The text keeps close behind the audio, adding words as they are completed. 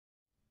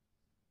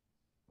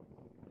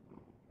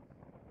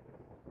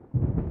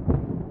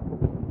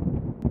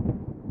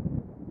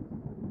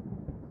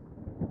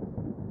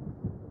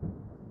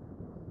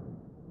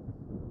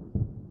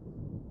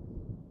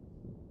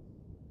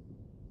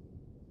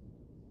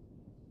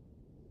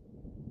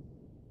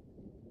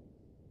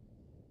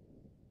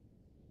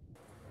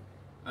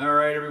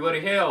Alright everybody,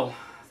 hail!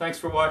 Thanks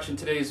for watching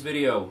today's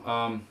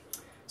video.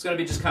 It's going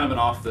to be just kind of an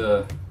off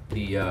the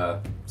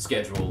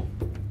schedule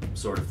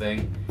sort of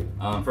thing.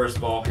 First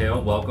of all, hail,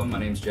 welcome. My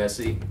name's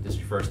Jesse. This is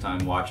your first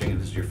time watching,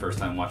 and this is your first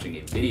time watching a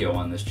video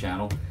on this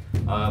channel.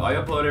 I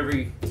upload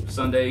every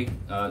Sunday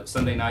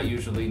night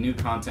usually, new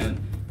content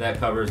that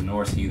covers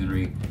Norse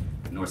heathenry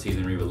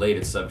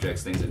related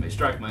subjects, things that may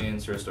strike my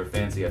interest or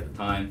fancy at the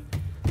time.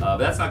 But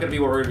that's not going to be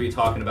what we're going to be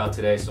talking about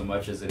today so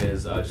much as it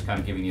is just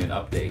kind of giving you an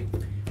update.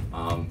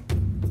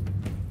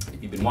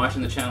 If you've been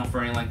watching the channel for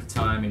any length of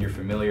time and you're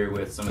familiar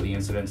with some of the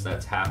incidents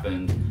that's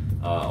happened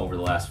over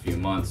the last few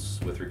months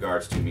with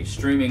regards to me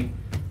streaming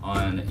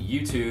on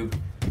YouTube,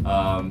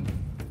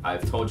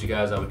 I've told you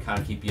guys I would kind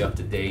of keep you up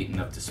to date and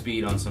up to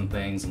speed on some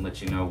things and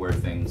let you know where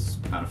things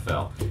kind of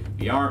fell.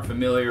 If you aren't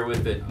familiar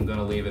with it, I'm going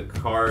to leave a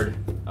card,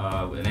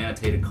 an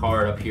annotated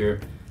card up here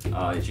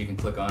that you can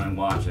click on and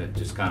watch. It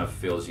just kind of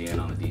fills you in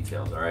on the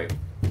details, alright?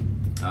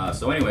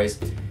 So anyways,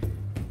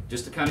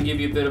 just to kind of give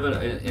you a bit of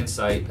an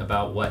insight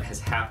about what has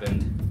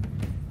happened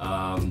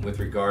with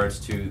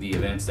regards to the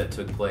events that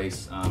took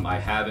place. I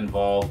have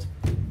involved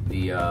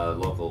the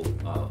local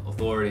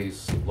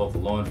authorities,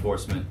 local law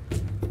enforcement,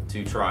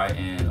 to try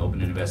and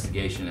open an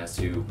investigation as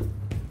to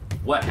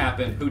what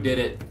happened, who did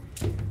it,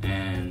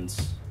 and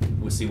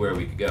we'll see where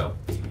we could go.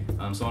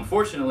 So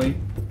unfortunately,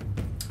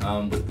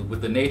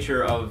 with the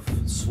nature of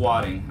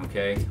swatting,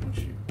 okay,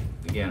 which,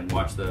 again,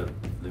 watch the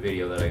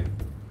video that I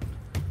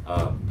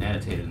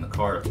annotated in the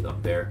card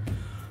up there.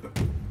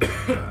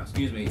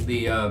 Excuse me.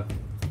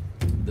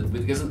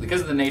 Because of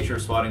the nature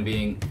of swatting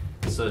being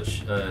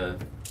such an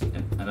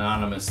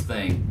anonymous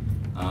thing,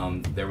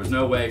 there was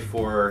no way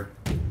for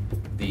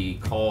the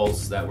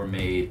calls that were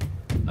made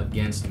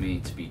against me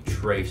to be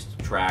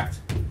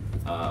tracked.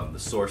 The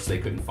source, they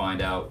couldn't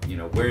find out, you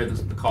know, where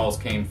the calls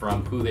came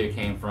from, who they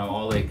came from.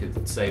 All they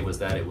could say was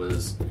that it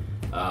was,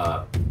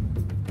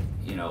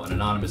 you know, an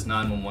anonymous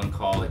 911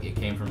 call. It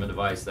came from a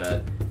device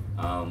that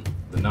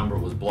the number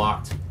was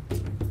blocked,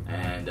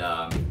 and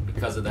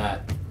because of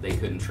that, they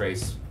couldn't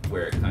trace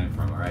where it came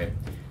from. All right.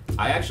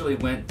 I actually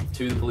went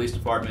to the police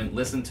department,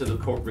 listened to the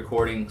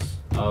recordings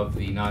of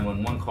the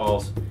 911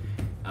 calls,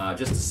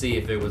 just to see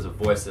if it was a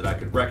voice that I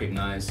could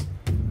recognize.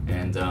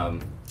 And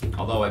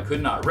although I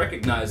could not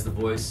recognize the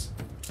voice,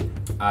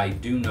 I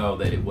do know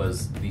that it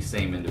was the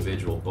same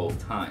individual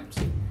both times.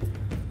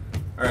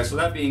 Alright, so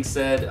that being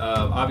said,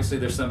 obviously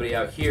there's somebody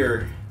out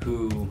here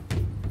who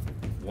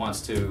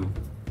wants to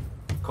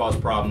cause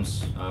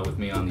problems with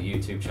me on the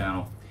YouTube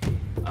channel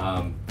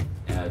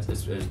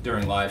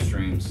during live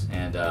streams,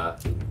 and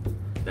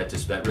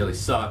that really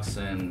sucks.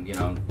 And you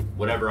know,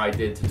 whatever I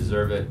did to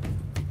deserve it,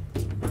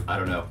 I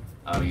don't know.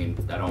 I mean,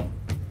 I don't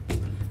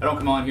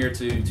come on here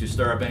to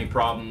stir up any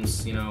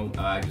problems. You know,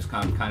 I just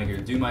kind of here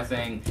to do my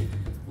thing,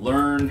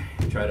 learn,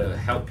 try to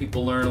help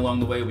people learn along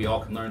the way. We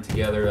all can learn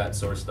together, that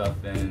sort of stuff.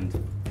 And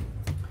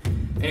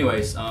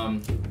anyways,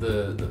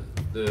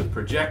 the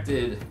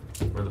projected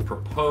or the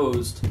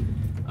proposed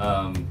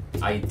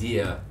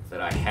idea that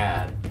I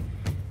had,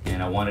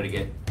 and I wanted to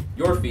get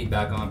your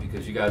feedback on,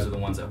 because you guys are the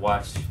ones that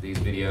watch these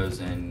videos,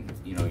 and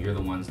you know, you're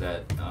the ones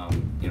that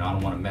you know, I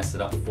don't want to mess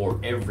it up for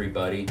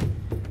everybody.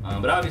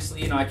 But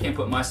obviously, you know, I can't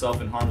put myself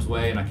in harm's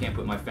way, and I can't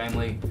put my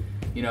family,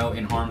 you know,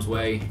 in harm's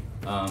way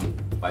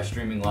by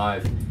streaming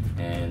live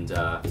and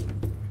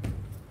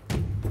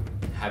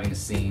having a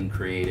scene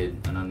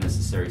created, an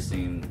unnecessary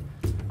scene.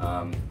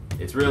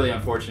 It's really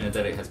unfortunate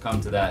that it has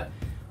come to that.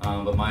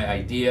 But my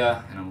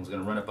idea, and I was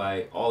going to run it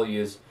by all of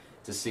you,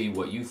 to see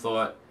what you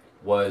thought,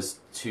 was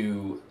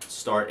to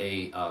start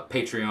a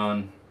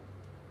Patreon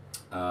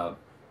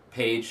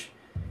page,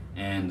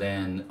 and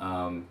then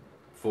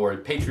for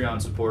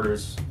Patreon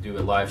supporters, do a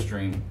live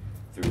stream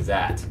through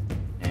that,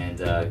 and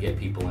get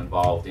people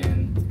involved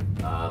in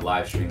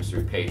live streams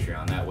through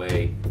Patreon. That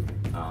way,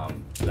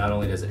 not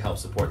only does it help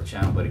support the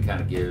channel, but it kind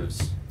of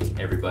gives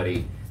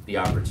everybody the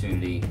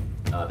opportunity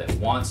that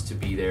wants to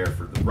be there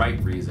for the right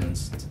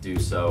reasons to do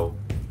so.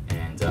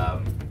 And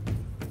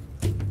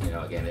you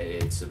know, again,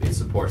 it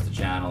supports the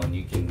channel, and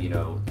you can, you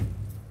know,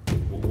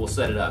 we'll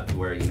set it up to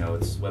where, you know,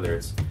 it's whether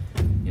it's,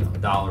 you know,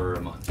 $1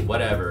 a month,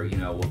 whatever, you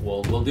know,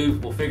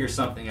 we'll figure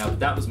something out. But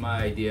that was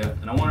my idea,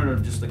 and I wanted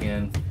to just,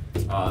 again,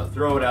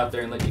 throw it out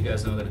there and let you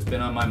guys know that it's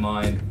been on my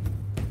mind.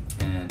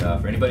 And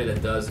for anybody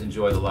that does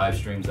enjoy the live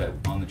streams that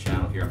on the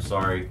channel here, I'm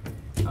sorry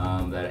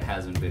that it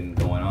hasn't been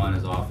going on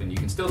as often. You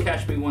can still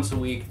catch me once a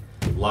week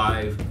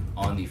live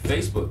on the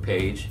Facebook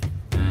page,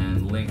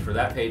 and link for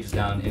that page is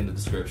down in the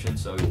description.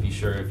 So be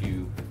sure, if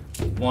you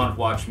want to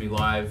watch me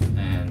live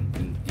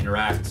and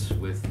interact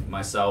with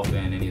myself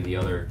and any of the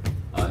other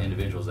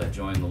individuals that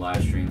join the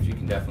live streams, you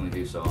can definitely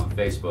do so on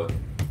Facebook.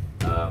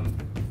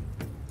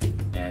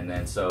 And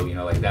then, so, you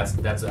know, like that's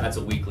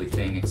a weekly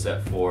thing,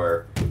 except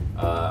for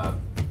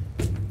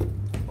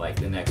like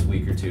the next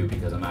week or two,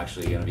 because I'm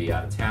actually going to be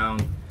out of town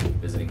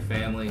visiting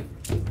family,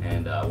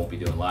 and won't be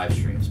doing live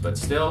streams. But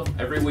still,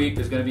 every week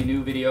there's going to be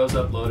new videos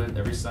uploaded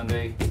every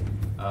Sunday.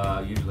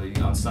 usually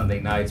on Sunday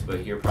nights, but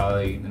here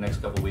probably the next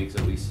couple weeks,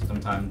 at least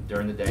sometime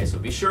during the day. So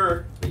be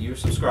sure that you're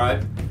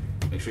subscribed.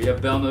 Make sure you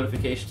have bell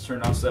notifications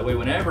turned on so that way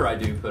whenever I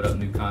do put up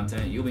new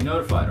content, you'll be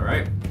notified, all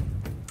right?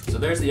 So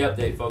there's the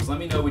update, folks. Let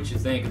me know what you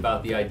think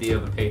about the idea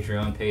of a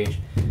Patreon page.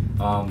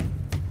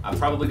 I'm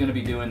probably going to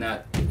be doing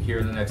that here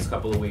in the next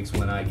couple of weeks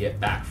when I get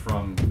back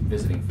from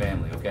visiting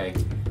family, okay?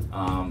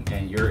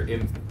 And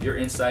your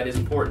insight is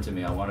important to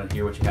me. I want to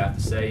hear what you have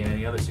to say and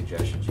any other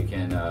suggestions. You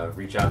can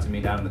reach out to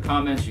me down in the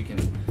comments. You can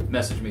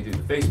message me through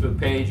the Facebook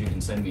page. You can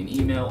send me an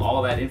email.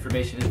 All that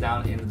information is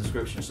down in the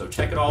description. So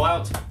check it all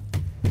out.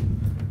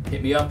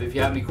 Hit me up if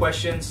you have any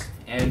questions,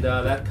 and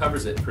that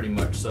covers it pretty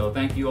much. So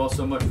thank you all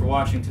so much for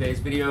watching today's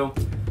video.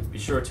 Be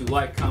sure to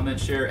like, comment,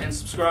 share, and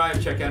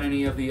subscribe. Check out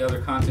any of the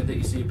other content that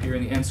you see appear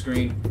in the end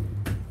screen.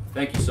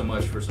 Thank you so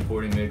much for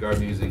supporting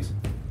Midgard Musings.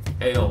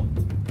 Hail,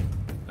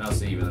 and I'll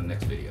see you in the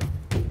next video.